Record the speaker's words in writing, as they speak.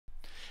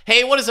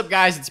Hey, what is up,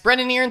 guys? It's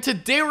Brendan here, and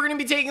today we're going to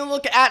be taking a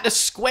look at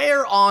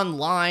Square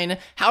Online,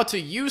 how to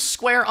use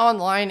Square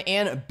Online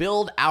and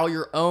build out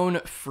your own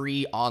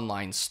free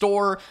online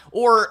store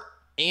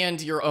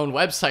and your own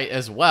website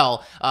as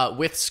well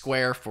with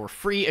Square for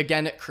free.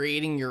 Again,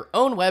 creating your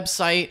own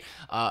website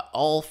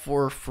all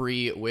for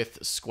free with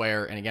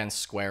Square, and again,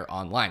 Square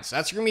Online. So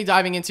that's what we're going to be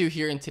diving into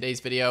here in today's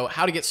video,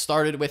 how to get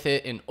started with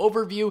it, an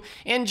overview,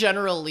 and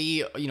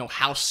generally,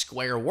 how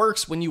Square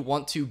works when you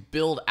want to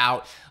build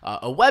out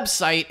a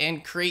website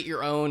and create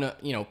your own,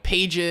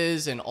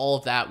 pages and all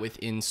of that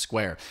within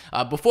Square.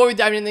 Before we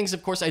dive into things,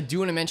 of course, I do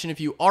want to mention if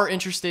you are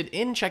interested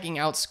in checking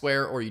out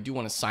Square or you do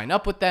want to sign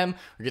up with them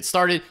or get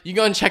started, you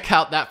go and check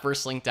out that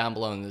first link down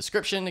below in the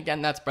description.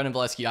 Again, that's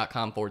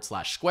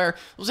brendanvalesky.com/Square.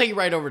 We'll take you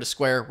right over to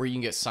Square where you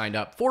can get signed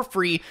up for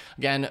free.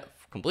 Again,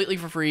 completely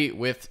for free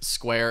with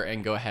Square,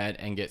 and go ahead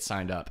and get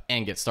signed up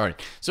and get started.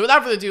 So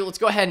without further ado, let's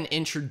go ahead and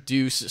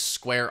introduce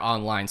Square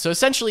Online. So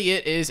essentially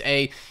it is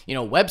a,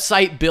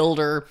 website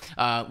builder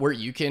where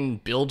you can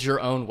build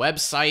your own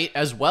website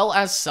as well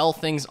as sell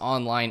things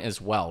online as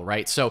well,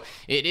 right? So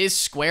it is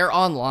Square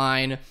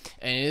Online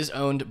and it is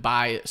owned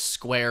by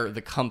Square,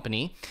 the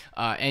company.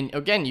 And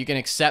again, you can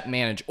accept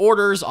manage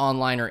orders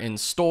online or in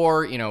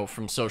store,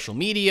 from social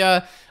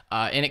media.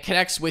 And it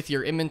connects with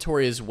your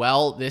inventory as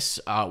well. This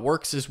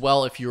works as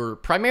well if you're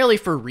primarily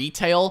for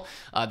retail.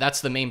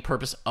 That's the main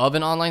purpose of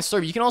an online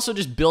store. You can also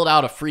just build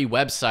out a free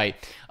website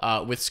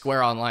with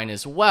Square Online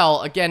as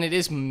well. Again, it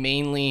is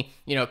mainly,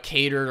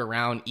 catered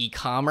around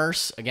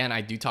e-commerce. Again,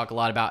 I do talk a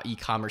lot about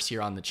e-commerce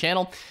here on the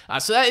channel.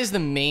 So that is the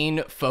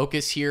main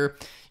focus here,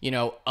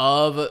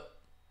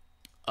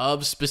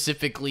 of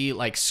specifically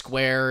like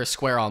Square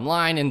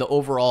Online, and the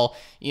overall,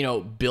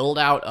 build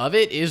out of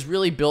it is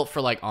really built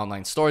for like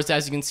online stores.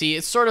 As you can see,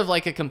 it's sort of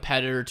like a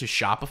competitor to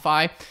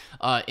Shopify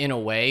in a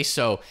way.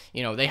 So,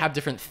 they have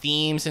different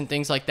themes and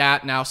things like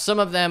that. Now, some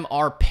of them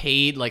are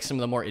paid, like some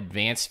of the more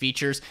advanced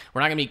features.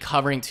 We're not gonna be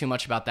covering too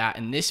much about that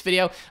in this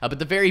video, but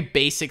the very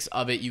basics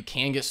of it, you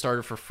can get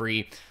started for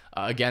free.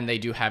 Again, they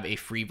do have a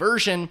free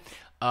version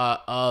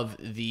of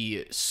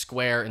the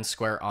Square and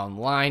Square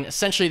Online.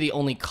 Essentially, the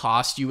only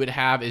cost you would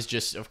have is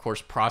just, of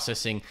course,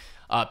 processing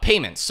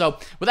payments. So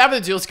without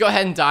further ado, let's go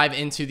ahead and dive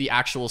into the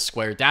actual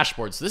Square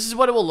dashboard. So this is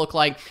what it will look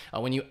like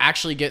when you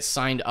actually get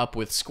signed up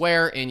with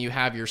Square and you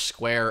have your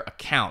Square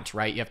account,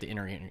 right? You have to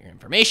enter in your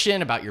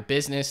information about your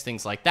business,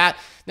 things like that.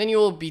 Then you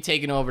will be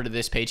taken over to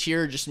this page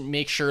here. Just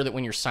make sure that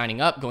when you're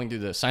signing up, going through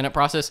the sign up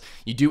process,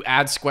 you do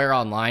add Square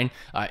Online.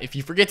 If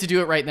you forget to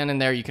do it right then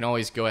and there, you can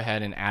always go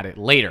ahead and add it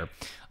later.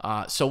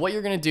 So what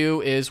you're going to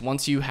do is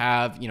once you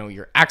have,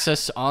 your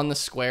access on the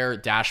Square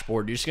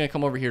dashboard, you're just going to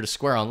come over here to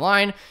Square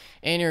Online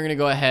and you're going to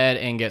go ahead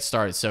and get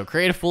started. So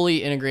create a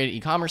fully integrated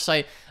e-commerce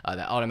site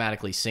that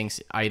automatically syncs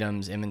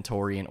items,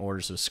 inventory, and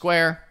orders with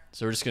Square.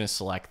 So we're just going to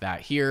select that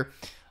here.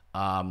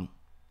 And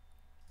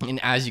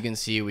as you can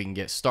see, we can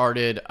get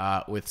started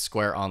with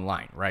Square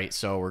Online, right?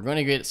 So we're going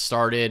to get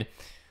started.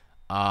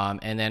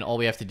 And then all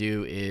we have to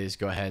do is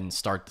go ahead and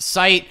start the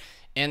site.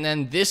 And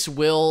then this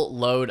will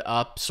load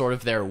up sort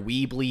of their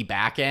Weebly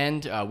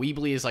backend.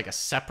 Weebly is like a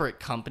separate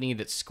company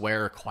that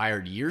Square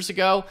acquired years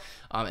ago.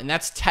 And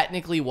that's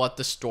technically what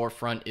the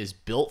storefront is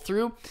built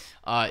through.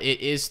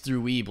 It is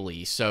through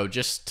Weebly. So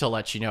just to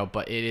let you know,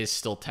 but it is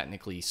still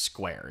technically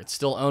Square. It's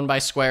still owned by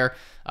Square,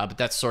 but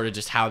that's sort of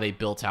just how they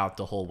built out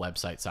the whole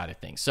website side of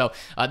things. So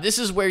this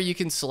is where you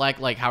can select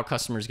like how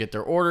customers get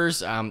their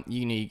orders.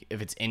 You need,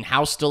 if it's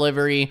in-house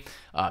delivery,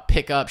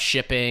 pickup,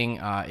 shipping.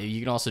 You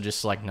can also just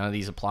select none of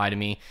these apply to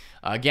me.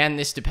 Again,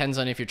 this depends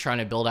on if you're trying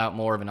to build out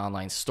more of an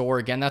online store.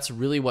 Again, that's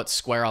really what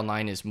Square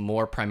Online is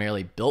more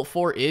primarily built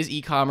for, is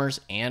e-commerce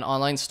and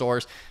online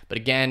stores. But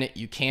again,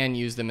 you can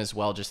use them as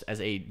well just as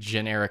a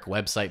generic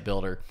website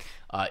builder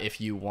if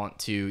you want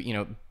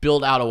to,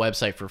 build out a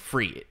website for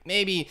free.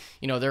 Maybe,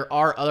 there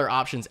are other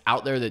options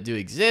out there that do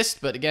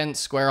exist, but again,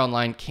 Square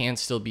Online can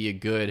still be a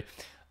good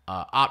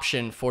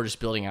option for just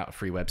building out a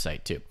free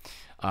website too.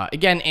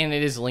 Again, and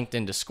it is linked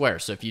into Square.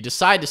 So if you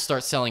decide to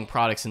start selling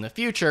products in the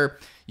future,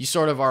 you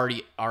sort of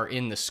already are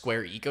in the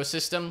Square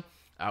ecosystem,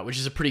 which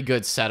is a pretty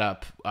good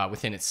setup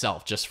within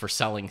itself just for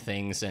selling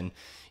things and,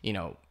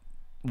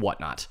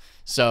 whatnot.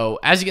 So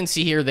as you can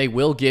see here, they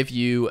will give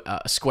you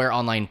a Square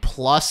Online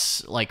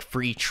Plus, like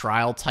free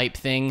trial type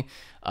thing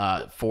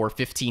for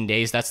 15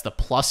 days. That's the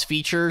plus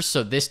features.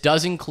 So this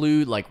does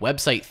include like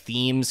website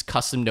themes,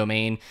 custom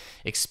domain,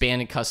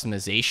 expanded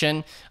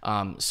customization.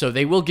 So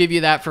they will give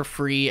you that for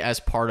free as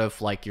part of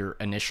like your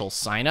initial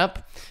sign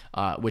up,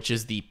 which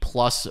is the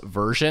plus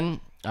version.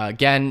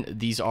 Again,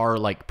 these are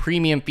like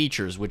premium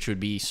features, which would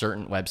be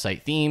certain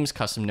website themes,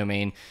 custom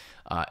domain,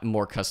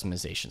 more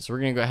customization. So we're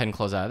going to go ahead and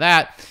close out of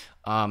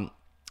that.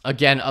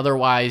 Again,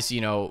 otherwise,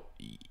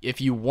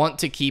 if you want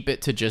to keep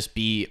it to just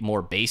be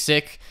more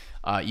basic,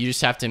 you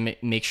just have to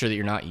make sure that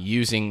you're not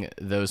using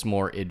those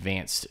more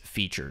advanced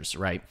features,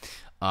 right?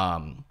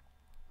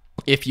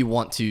 if you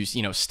want to,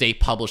 stay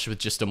published with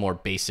just a more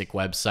basic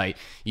website.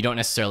 You don't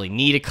necessarily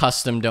need a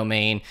custom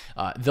domain.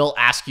 They'll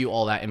ask you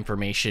all that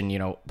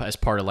information, as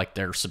part of like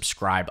their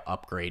subscribe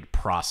upgrade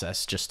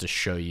process, just to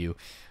show you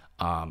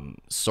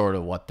sort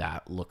of what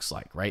that looks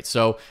like, right?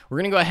 So we're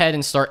going to go ahead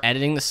and start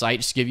editing the site,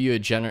 just give you a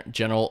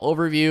general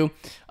overview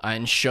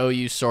and show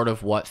you sort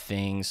of what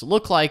things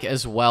look like,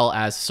 as well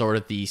as sort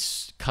of the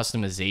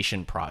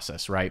customization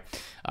process, right?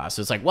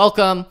 So it's like,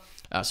 welcome.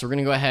 So we're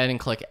going to go ahead and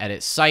click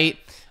edit site.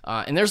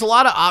 And there's a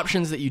lot of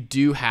options that you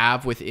do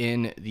have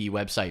within the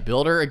website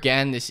builder.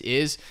 Again, this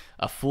is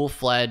a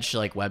full-fledged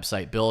like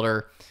website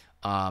builder.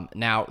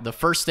 Now, the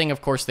first thing,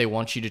 of course, they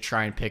want you to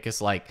try and pick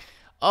is like,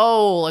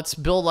 oh, let's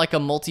build like a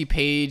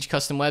multi-page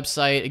custom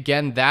website.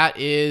 Again, that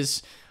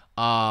is,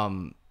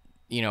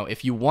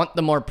 if you want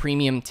the more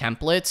premium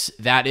templates,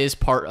 that is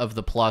part of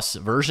the plus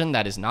version.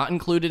 That is not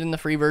included in the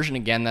free version.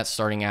 Again, that's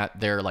starting at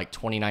their like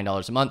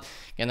 $29 a month.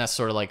 Again, that's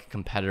sort of like a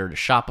competitor to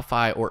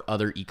Shopify or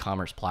other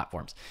e-commerce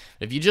platforms.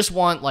 If you just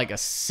want like a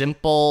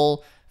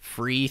simple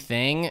free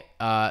thing,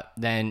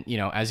 then,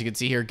 as you can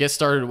see here, get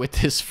started with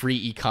this free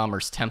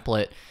e-commerce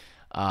template.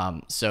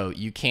 So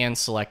you can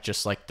select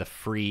just like the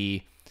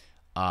free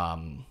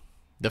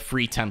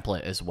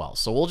template as well.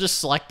 So we'll just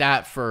select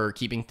that for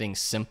keeping things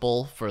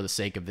simple for the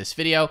sake of this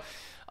video.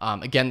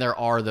 Again, there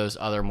are those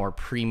other more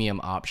premium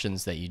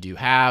options that you do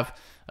have.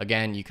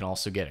 Again, you can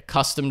also get a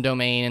custom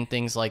domain and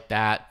things like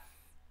that.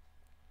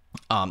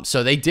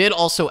 So they did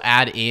also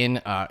add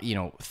in,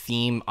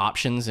 theme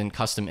options and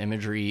custom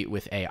imagery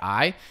with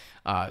AI.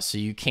 So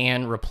you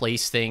can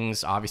replace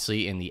things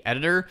obviously in the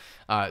editor.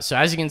 So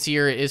as you can see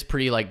here, it is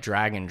pretty like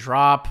drag and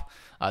drop.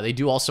 They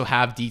do also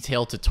have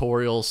detailed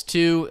tutorials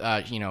too,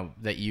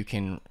 that you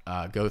can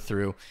go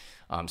through.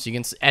 So you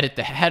can edit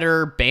the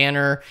header,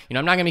 banner.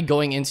 I'm not going to be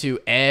going into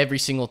every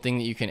single thing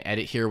that you can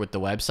edit here with the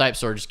website.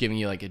 So we're just giving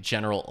you like a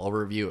general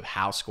overview of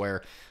how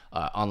Square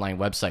online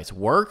websites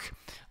work.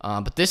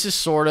 But this is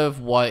sort of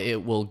what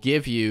it will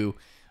give you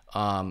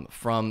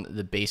from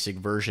the basic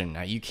version.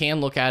 Now, you can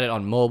look at it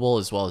on mobile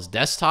as well as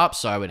desktop.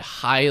 So I would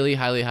highly,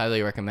 highly,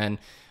 highly recommend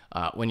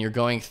when you're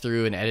going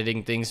through and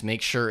editing things,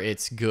 make sure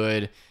it's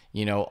good,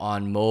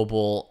 on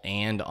mobile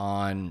and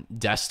on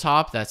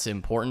desktop. That's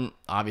important,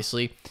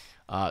 obviously,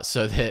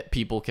 so that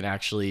people can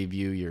actually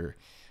view your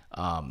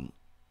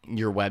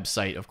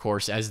website. Of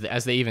course, as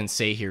they even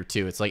say here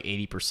too, it's like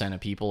 80% of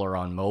people are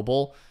on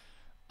mobile.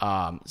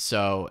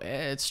 So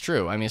it's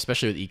true. I mean,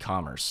 especially with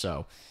e-commerce.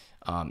 So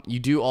you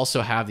do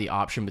also have the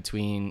option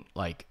between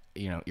like,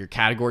 your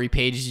category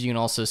pages. You can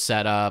also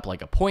set up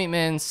like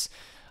appointments,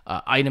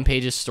 item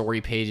pages, story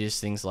pages,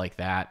 things like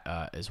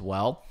that as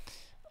well.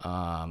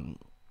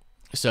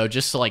 So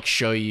just to like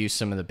show you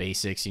some of the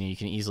basics, you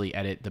can easily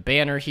edit the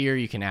banner here.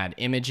 You can add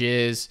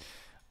images.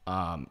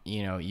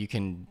 You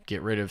can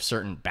get rid of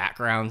certain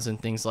backgrounds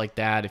and things like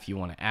that. If you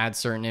want to add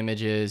certain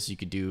images, you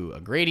could do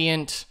a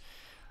gradient.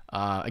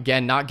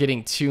 Again, not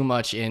getting too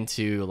much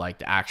into like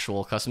the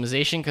actual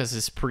customization, because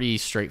it's pretty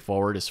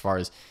straightforward as far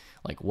as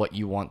like what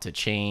you want to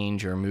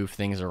change or move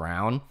things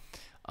around.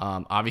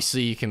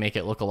 Obviously, you can make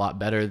it look a lot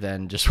better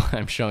than just what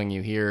I'm showing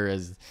you here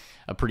as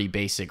a pretty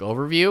basic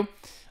overview.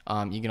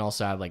 You can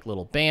also add like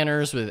little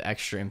banners with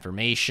extra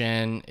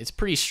information. It's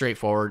pretty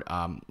straightforward.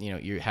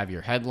 You have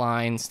your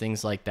headlines,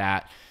 things like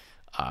that,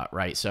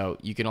 right? So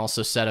you can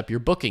also set up your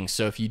bookings.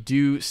 So if you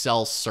do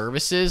sell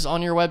services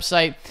on your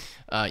website,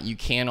 you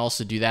can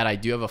also do that. I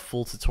do have a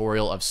full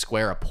tutorial of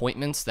Square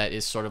Appointments that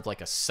is sort of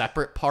like a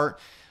separate part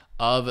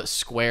of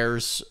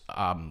Square's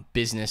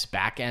business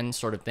backend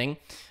sort of thing,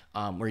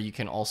 where you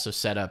can also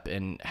set up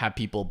and have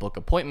people book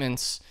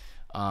appointments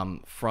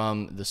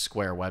from the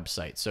Square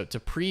website. So to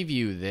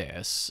preview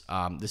this,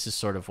 this is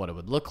sort of what it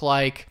would look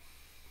like.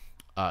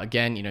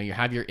 Again, you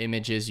have your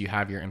images, you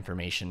have your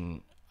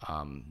information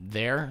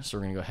there. So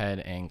we're going to go ahead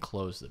and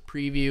close the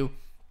preview.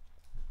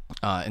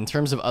 In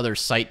terms of other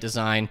site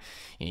design,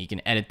 you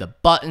can edit the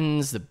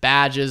buttons, the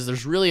badges.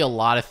 There's really a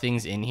lot of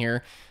things in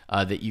here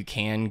that you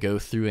can go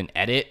through and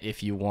edit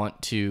if you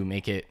want to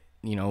make it,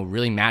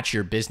 really match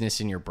your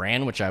business and your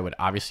brand, which I would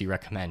obviously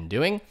recommend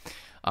doing.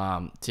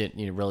 To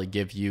really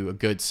give you a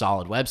good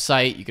solid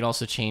website. You can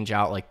also change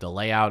out like the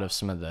layout of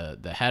some of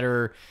the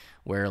header,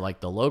 where like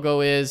the logo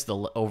is, the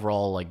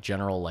overall like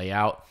general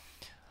layout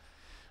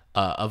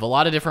of a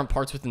lot of different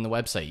parts within the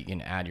website. You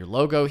can add your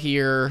logo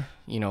here,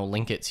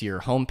 link it to your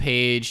home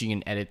page. You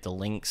can edit the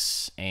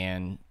links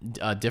and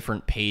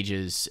different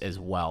pages as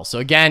well. So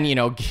again,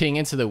 getting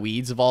into the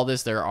weeds of all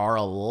this, there are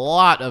a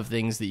lot of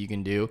things that you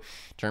can do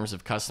in terms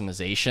of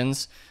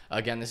customizations.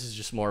 Again, this is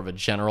just more of a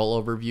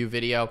general overview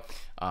video.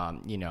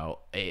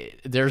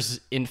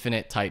 There's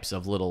infinite types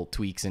of little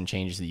tweaks and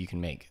changes that you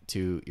can make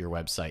to your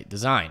website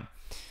design.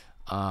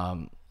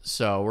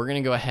 So we're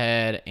going to go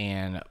ahead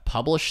and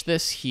publish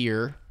this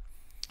here.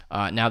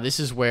 Now this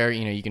is where,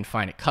 you can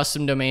find a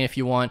custom domain if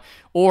you want,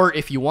 or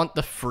if you want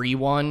the free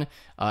one,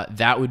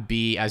 that would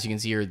be, as you can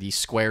see here, the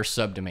Square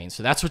subdomain.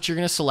 So that's what you're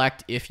going to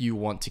select if you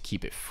want to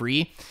keep it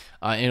free.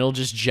 And it'll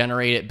just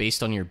generate it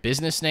based on your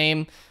business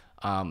name.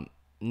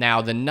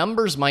 Now, the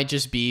numbers might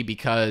just be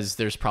because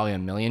there's probably a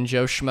million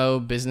Joe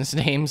Schmo business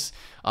names,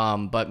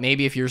 but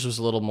maybe if yours was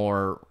a little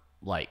more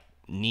like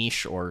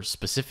niche or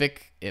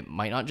specific, it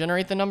might not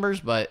generate the numbers,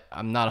 but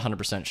I'm not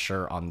 100%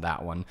 sure on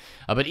that one.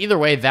 But either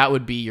way, that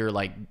would be your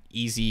like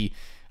easy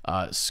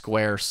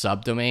Square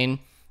subdomain.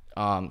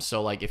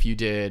 So like if you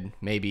did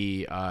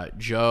maybe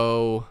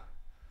Joe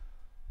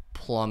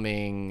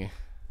Plumbing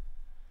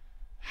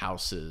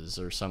Houses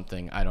or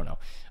something, I don't know.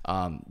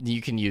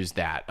 You can use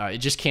that. It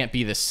just can't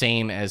be the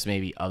same as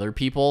maybe other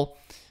people.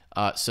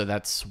 So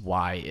that's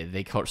why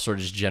they sort of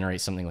just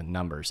generate something with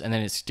numbers. And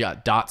then it's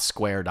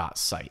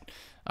 .square.site.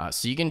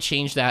 So you can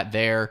change that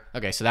there.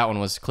 Okay, so that one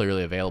was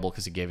clearly available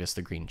because it gave us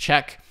the green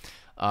check.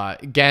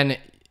 Again, it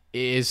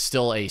is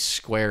still a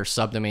Square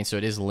subdomain, so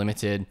it is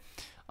limited.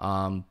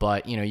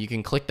 But you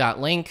can click that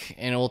link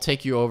and it will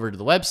take you over to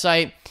the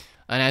website.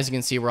 And as you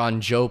can see, we're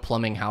on Joe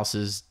Plumbing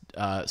Houses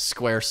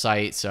Square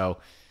site. So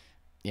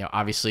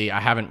obviously I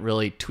haven't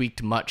really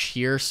tweaked much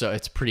here, so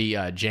it's pretty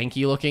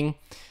janky looking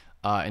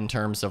in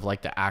terms of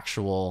like the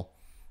actual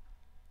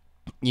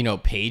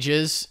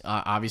pages.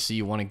 Obviously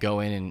you want to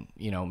go in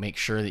and make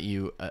sure that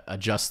you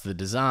adjust the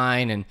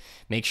design and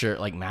make sure it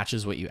like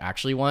matches what you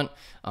actually want.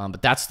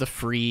 But that's the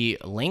free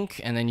link,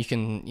 and then you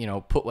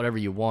can put whatever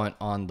you want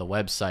on the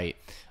website,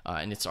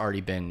 and it's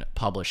already been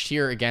published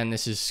here. Again,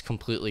 this is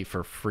completely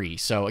for free.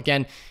 So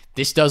again,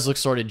 this does look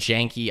sort of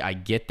janky, I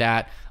get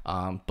that,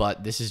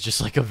 but this is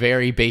just like a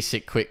very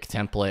basic quick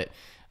template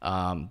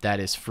that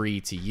is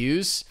free to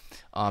use.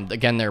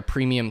 Again, their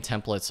premium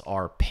templates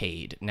are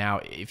paid. Now,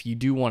 if you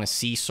do want to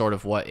see sort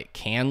of what it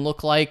can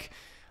look like,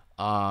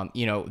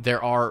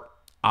 there are,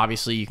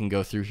 obviously you can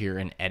go through here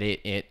and edit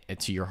it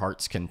to your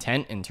heart's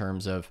content in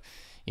terms of,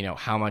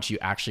 how much you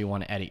actually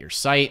want to edit your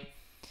site.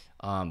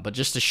 But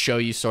just to show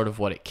you sort of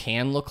what it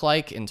can look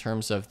like in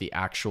terms of the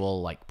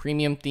actual like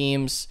premium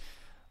themes,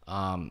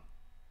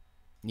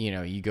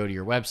 you go to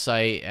your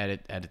website,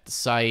 edit the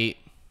site.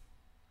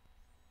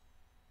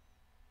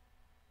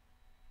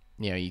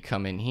 You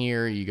come in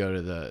here, you go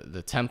to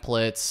the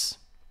templates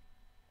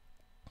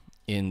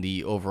in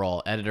the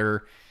overall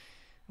editor.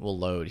 We'll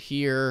load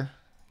here,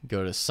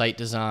 go to site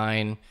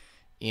design,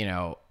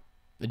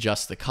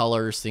 adjust the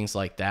colors, things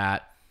like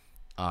that.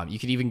 You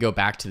could even go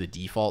back to the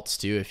defaults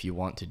too if you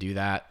want to do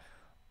that.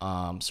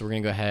 So we're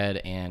going to go ahead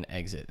and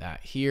exit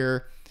that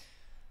here.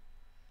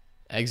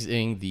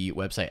 Exiting the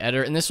website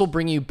editor, and this will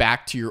bring you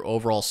back to your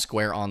overall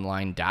Square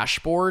Online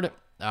dashboard.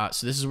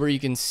 So this is where you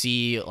can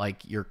see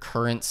like your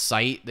current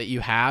site that you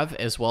have,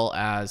 as well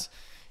as,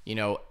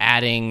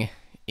 adding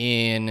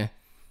in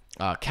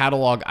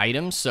catalog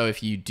items. So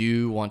if you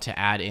do want to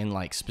add in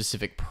like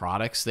specific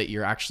products that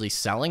you're actually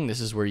selling,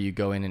 this is where you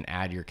go in and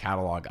add your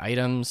catalog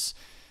items.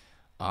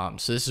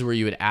 So this is where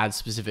you would add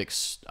specific,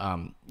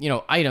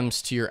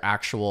 items to your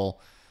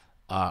actual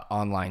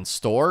online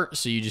store.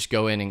 So you just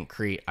go in and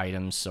create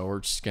items. So we're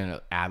just going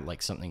to add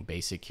like something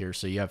basic here.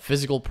 So you have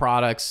physical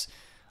products,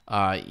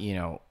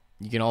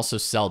 you can also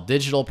sell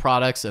digital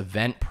products,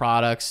 event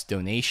products,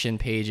 donation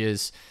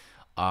pages,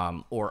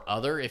 or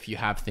other if you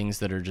have things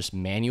that are just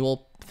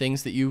manual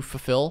things that you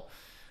fulfill.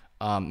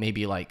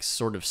 Maybe like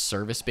sort of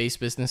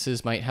service-based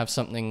businesses might have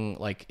something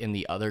like in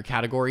the other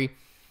category.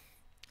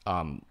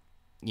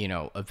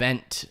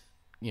 Event,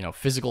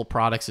 physical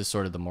products is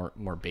sort of the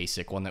more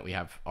basic one that we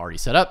have already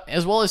set up,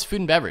 as well as food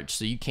and beverage.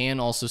 So you can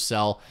also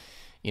sell,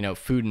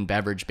 food and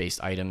beverage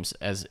based items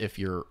as if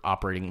you're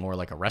operating more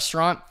like a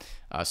restaurant.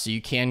 So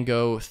you can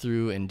go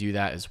through and do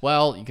that as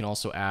well. You can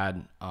also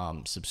add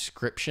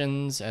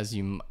subscriptions, as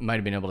you might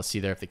have been able to see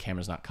there if the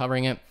camera's not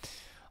covering it.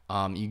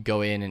 You go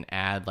in and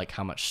add like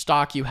how much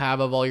stock you have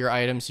of all your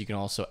items. You can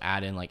also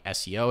add in like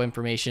SEO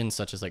information,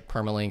 such as like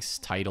permalinks,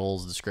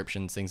 titles,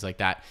 descriptions, things like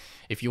that.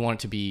 If you want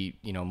it to be,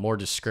 more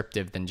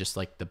descriptive than just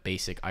like the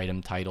basic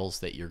item titles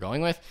that you're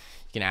going with,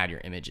 you can add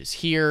your images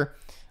here.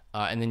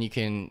 And then you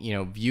can,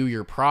 view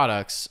your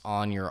products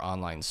on your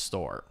online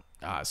store.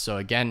 So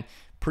again,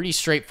 pretty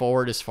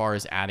straightforward as far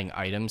as adding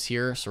items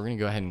here. So we're going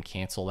to go ahead and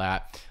cancel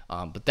that.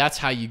 But that's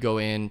how you go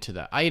into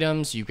the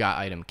items. You've got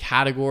item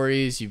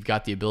categories. You've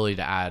got the ability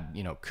to add,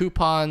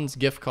 coupons,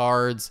 gift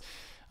cards,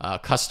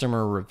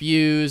 customer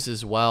reviews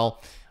as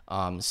well.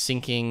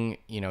 Syncing,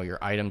 your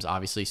items,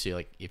 obviously. So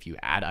like if you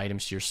add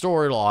items to your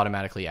store, it'll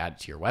automatically add it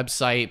to your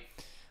website.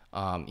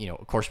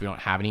 Of course, we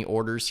don't have any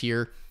orders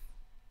here.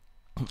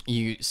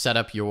 You set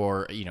up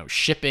your,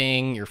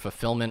 shipping, your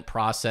fulfillment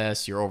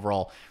process, your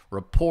overall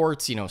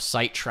reports,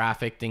 site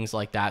traffic, things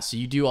like that. So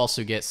you do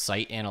also get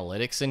site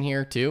analytics in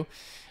here too,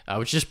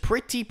 which is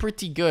pretty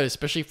good,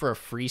 especially for a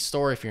free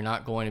store. If you're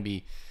not going to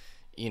be,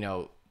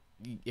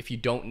 if you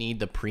don't need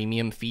the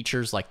premium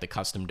features like the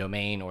custom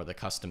domain or the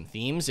custom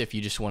themes, if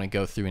you just want to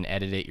go through and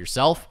edit it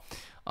yourself,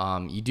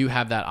 you do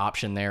have that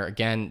option there.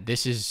 Again,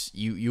 this is,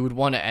 you would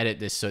want to edit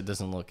this so it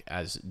doesn't look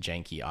as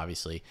janky,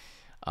 obviously,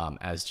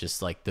 as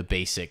just like the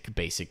basic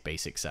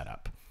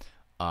setup.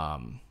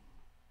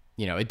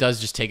 It does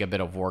just take a bit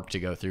of work to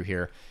go through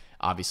here,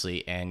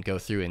 obviously, and go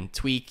through and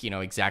tweak,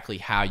 exactly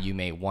how you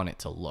may want it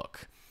to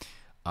look.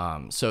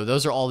 So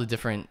those are all the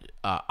different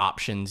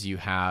options you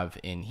have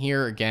in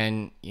here.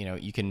 Again,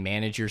 you can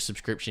manage your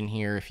subscription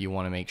here if you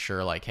want to make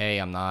sure like, hey,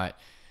 I'm not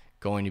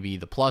going to be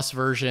the plus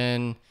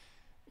version.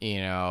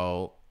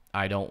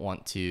 I don't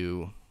want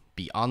to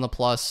be on the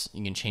plus.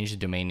 You can change the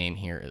domain name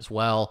here as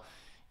well.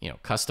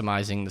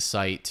 Customizing the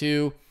site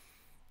too,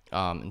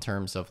 in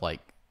terms of like,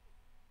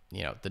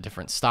 the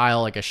different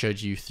style, like I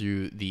showed you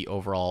through the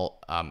overall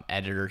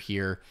editor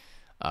here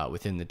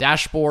within the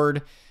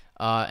dashboard.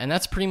 And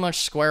that's pretty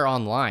much Square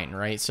Online,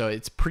 right? So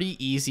it's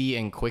pretty easy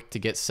and quick to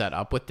get set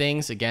up with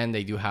things. Again,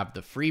 they do have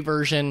the free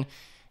version,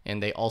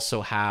 and they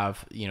also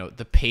have,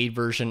 the paid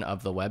version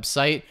of the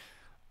website.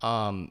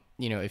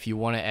 If you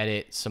want to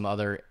edit some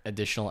other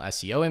additional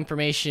SEO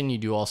information, you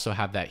do also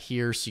have that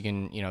here. So you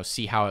can,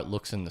 see how it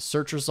looks in the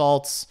search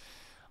results.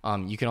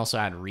 You can also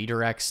add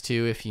redirects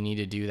too, if you need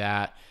to do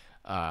that.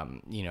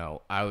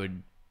 I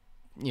would,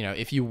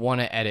 if you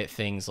want to edit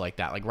things like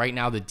that, like right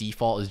now, the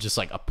default is just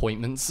like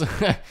appointments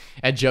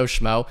at Joe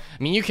Schmo.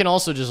 I mean, you can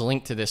also just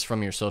link to this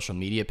from your social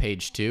media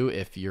page too,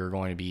 if you're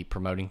going to be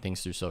promoting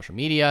things through social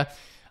media.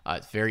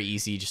 It's very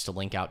easy just to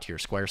link out to your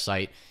Square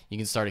site. You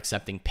can start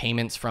accepting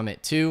payments from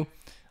it too,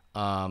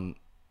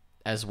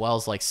 as well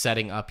as like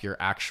setting up your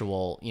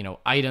actual,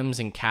 items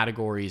and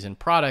categories and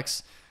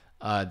products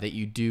that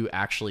you do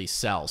actually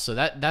sell. So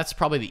that's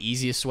probably the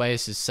easiest way,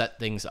 is to set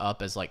things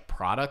up as like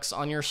products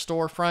on your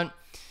storefront.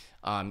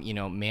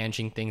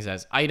 Managing things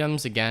as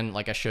items. Again,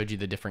 like I showed you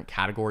the different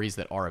categories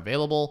that are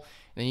available,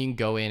 and then you can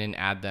go in and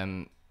add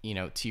them,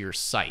 to your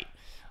site.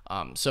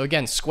 So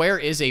again, Square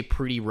is a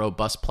pretty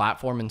robust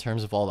platform in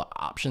terms of all the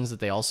options that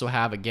they also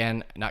have.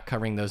 Again, not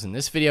covering those in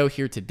this video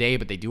here today,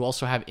 but they do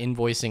also have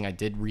invoicing. I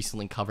did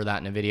recently cover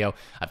that in a video.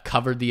 I've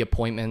covered the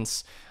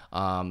appointments.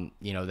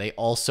 They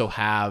also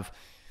have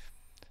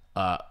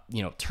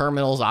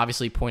terminals,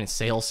 obviously point of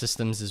sale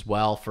systems as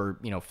well for,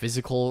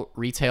 physical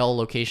retail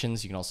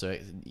locations. You can also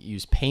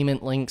use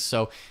payment links.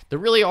 So there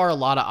really are a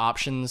lot of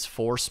options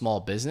for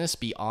small business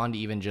beyond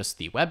even just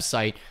the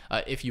website.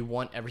 If you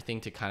want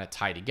everything to kind of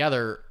tie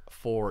together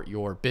for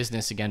your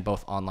business, again,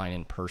 both online and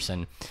in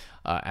person,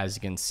 as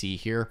you can see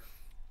here.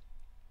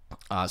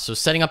 So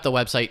setting up the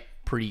website,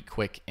 pretty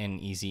quick and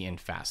easy and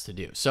fast to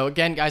do. So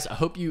again, guys, I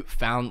hope you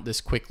found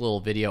this quick little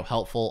video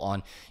helpful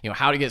on,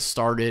 how to get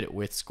started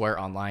with Square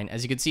Online.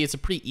 As you can see, it's a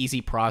pretty easy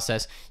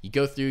process. You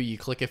go through, you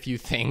click a few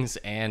things,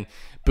 and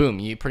boom,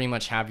 you pretty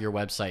much have your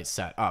website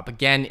set up.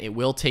 Again, it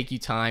will take you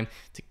time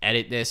to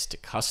edit this, to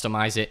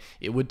customize it.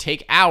 It would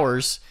take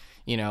hours,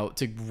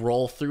 to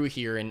roll through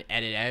here and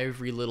edit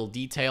every little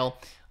detail.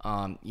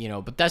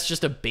 But that's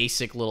just a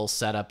basic little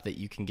setup that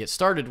you can get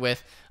started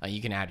with.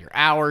 You can add your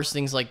hours,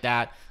 things like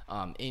that,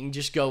 and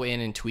just go in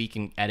and tweak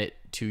and edit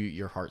to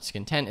your heart's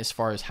content as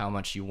far as how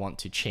much you want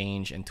to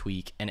change and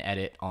tweak and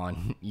edit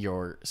on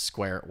your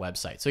Square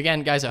website. So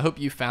again, guys, I hope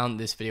you found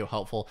this video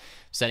helpful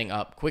setting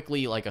up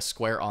quickly like a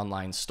Square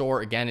Online store.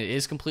 Again, it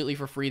is completely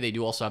for free. They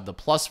do also have the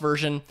Plus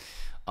version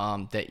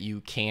that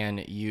you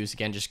can use.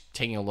 Again, just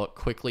taking a look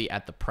quickly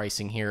at the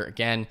pricing here.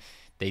 Again,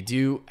 they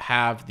do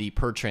have the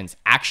per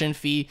transaction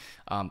fee.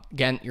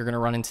 Again, you're going to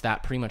run into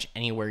that pretty much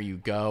anywhere you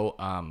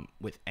go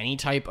with any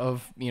type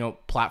of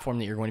platform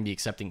that you're going to be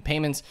accepting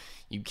payments.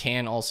 You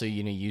can also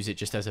use it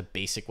just as a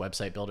basic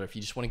website builder if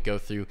you just want to go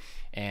through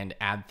and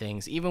add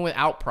things, even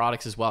without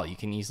products as well. You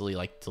can easily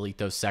delete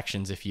those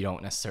sections if you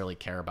don't necessarily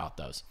care about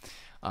those.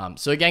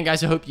 So again,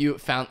 guys, I hope you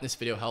found this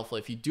video helpful.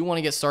 If you do want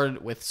to get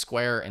started with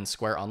Square and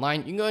Square Online,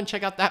 you can go and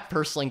check out that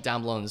first link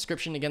down below in the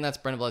description. Again, that's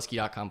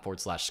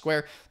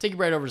BrendonVlesky.com/Square. Take you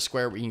right over to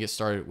Square, where you can get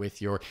started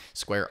with your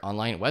Square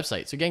Online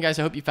website. So again, guys,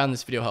 I hope you found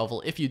this video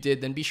helpful. If you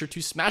did, then be sure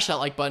to smash that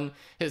like button,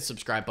 hit the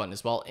subscribe button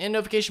as well, and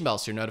notification bell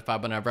so you're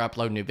notified whenever I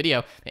upload a new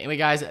video. But anyway,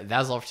 guys,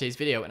 that's all for today's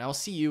video, and I will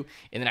see you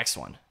in the next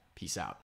one. Peace out.